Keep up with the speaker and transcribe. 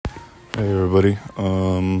Hey everybody.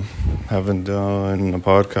 Haven't done a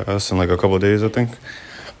podcast in like a couple of days, I think.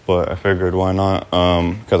 But I figured why not?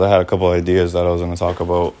 Because I had a couple of ideas that I was gonna talk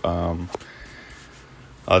about.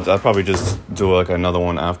 I'll probably just do like another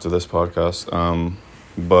one after this podcast.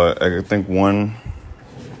 But I think one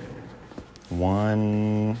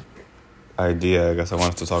idea I guess I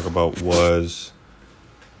wanted to talk about was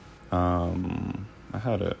I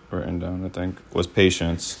had it written down. I think was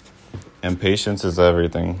patience. And patience is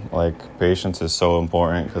everything. Like, patience is so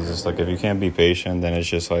important because it's like if you can't be patient, then it's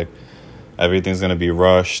just like everything's going to be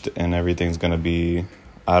rushed and everything's going to be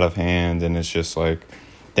out of hand. And it's just like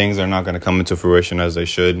things are not going to come into fruition as they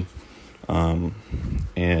should. And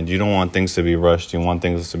you don't want things to be rushed. You want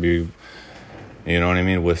things to be, you know what I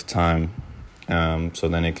mean, with time. So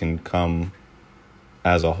then it can come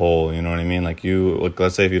as a whole, you know what I mean? Like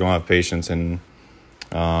let's say if you don't have patience and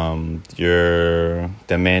you're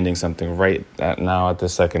demanding something right at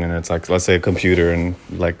this second, and it's like, let's say a computer, and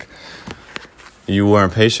like you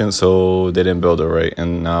weren't patient, so they didn't build it right,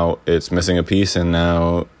 and now it's missing a piece, and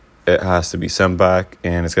now it has to be sent back,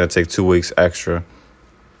 and it's gonna take 2 weeks extra.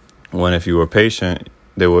 When if you were patient,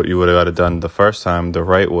 you would have got it done the first time the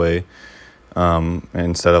right way,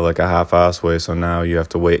 instead of like a half-ass way. So now you have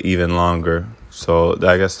to wait even longer. So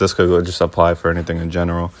I guess this could just apply for anything in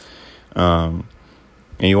general.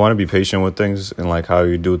 And you want to be patient with things and like how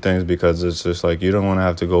you do things, because it's just like you don't want to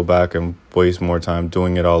have to go back and waste more time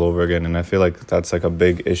doing it all over again. And I feel like that's like a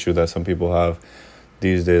big issue that some people have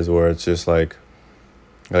these days, where it's just like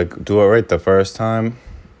do it right the first time,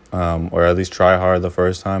 or at least try hard the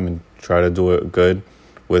first time and try to do it good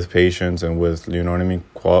with patience and with, you know what I mean,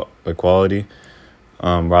 quality,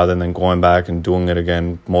 rather than going back and doing it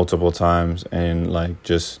again multiple times, and like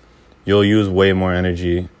just you'll use way more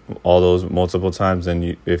energy all those multiple times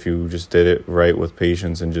than if you just did it right with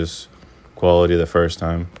patience and just quality the first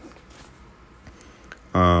time.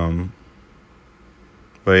 But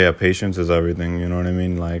yeah, patience is everything, you know what I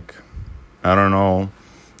mean? Like, I don't know.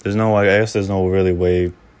 I guess there's no really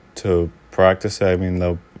way to practice it. I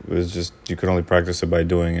mean, it's just, you can only practice it by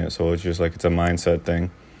doing it. So it's just like, it's a mindset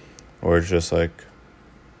thing, or it's just like,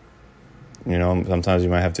 you know, sometimes you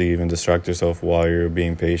might have to even distract yourself while you're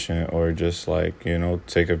being patient, or just like, you know,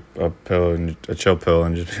 take a pill, and a chill pill,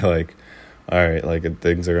 and just be like, all right, like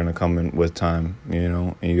things are going to come in with time, you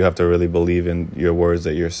know, and you have to really believe in your words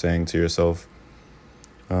that you're saying to yourself.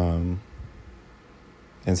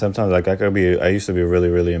 And sometimes like I used to be really,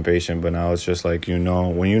 really impatient, but now it's just like,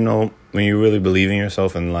 when you really believe in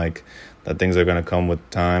yourself and like that things are going to come with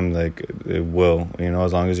time, like it will,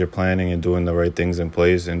 as long as you're planning and doing the right things in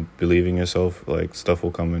place and believing yourself, like stuff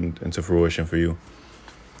will come into fruition for you.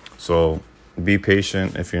 So be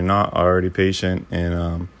patient if you're not already patient.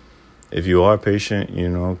 And if you are patient,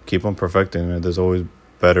 keep on perfecting it. There's always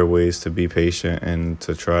better ways to be patient and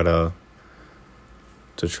to try to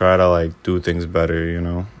like do things better,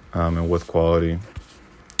 and with quality.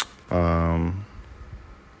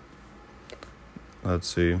 Let's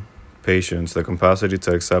see. Patience, the capacity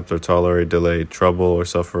to accept or tolerate delay, trouble, or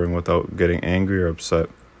suffering without getting angry or upset.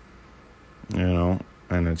 And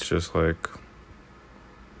it's just like,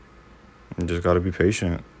 you just got to be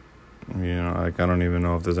patient. Like, I don't even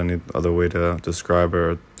know if there's any other way to describe it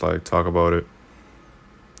or like talk about it.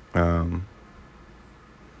 A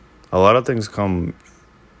lot of things come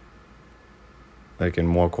like in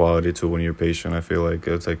more quality too when you're patient. I feel like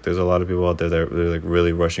it's like there's a lot of people out there that they're like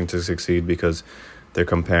really rushing to succeed because they're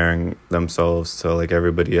comparing themselves to like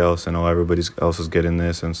everybody else, and everybody else is getting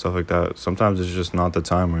this and stuff like that. Sometimes it's just not the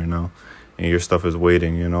time right now, and your stuff is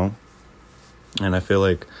waiting, And I feel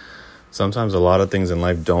like sometimes a lot of things in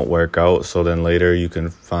life don't work out, so then later you can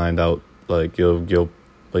find out like you'll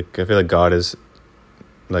like, I feel like God is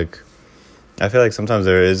like, I feel like sometimes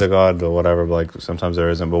there is a God or whatever, but like sometimes there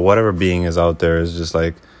isn't. But whatever being is out there is just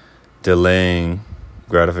like delaying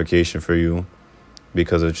gratification for you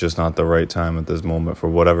because it's just not the right time at this moment for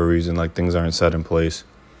whatever reason. Like things aren't set in place.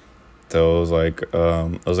 So it was like, I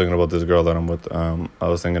was thinking about this girl that I'm with. I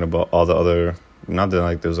was thinking about all the other, not that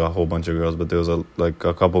like there's a whole bunch of girls, but there was a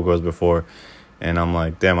couple girls before. And I'm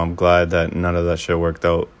like, damn, I'm glad that none of that shit worked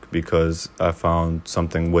out because I found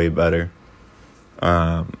something way better.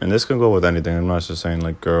 And this can go with anything. I'm not just saying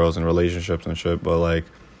like girls and relationships and shit, but like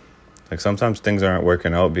sometimes things aren't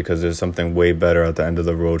working out because there's something way better at the end of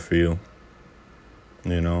the road for you.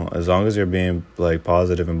 As long as you're being like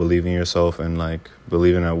positive and believing in yourself and like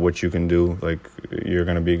believing at what you can do, like you're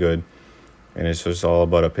going to be good. And it's just all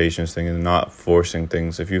about a patience thing and not forcing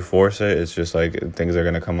things. If you force it, it's just like things are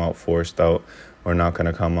going to come out forced out or not going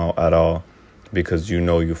to come out at all because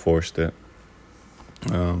you forced it.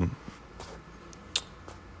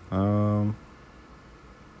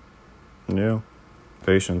 Yeah,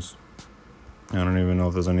 patience. I don't even know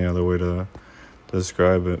if there's any other way to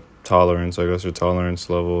describe it. Tolerance, I guess your tolerance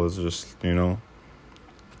level is just,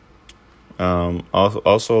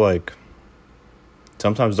 also like,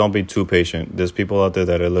 sometimes don't be too patient. There's people out there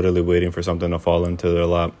that are literally waiting for something to fall into their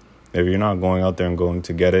lap. If you're not going out there and going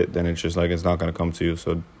to get it, then it's just like it's not going to come to you.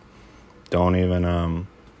 So don't even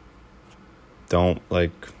don't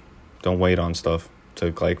wait on stuff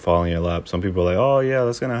to like fall in your lap. Some people are like, oh yeah,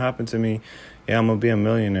 that's going to happen to me. Yeah, I'm going to be a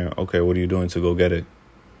millionaire. Okay, what are you doing to go get it?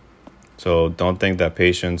 So don't think that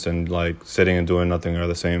patience and like sitting and doing nothing are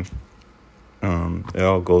the same. It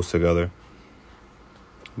all goes together.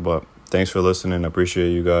 But thanks for listening. I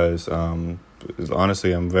appreciate you guys.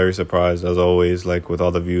 Honestly, I'm very surprised, as always, like with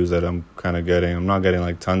all the views that I'm kind of getting. I'm not getting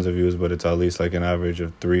like tons of views, but it's at least like an average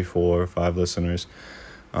of 3, 4, 5 listeners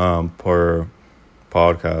per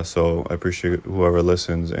podcast. So I appreciate whoever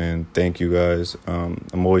listens, and thank you guys.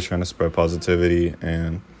 I'm always trying to spread positivity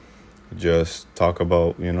and just talk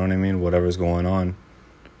about, whatever's going on.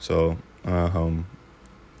 So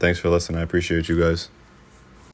thanks for listening. I appreciate you guys.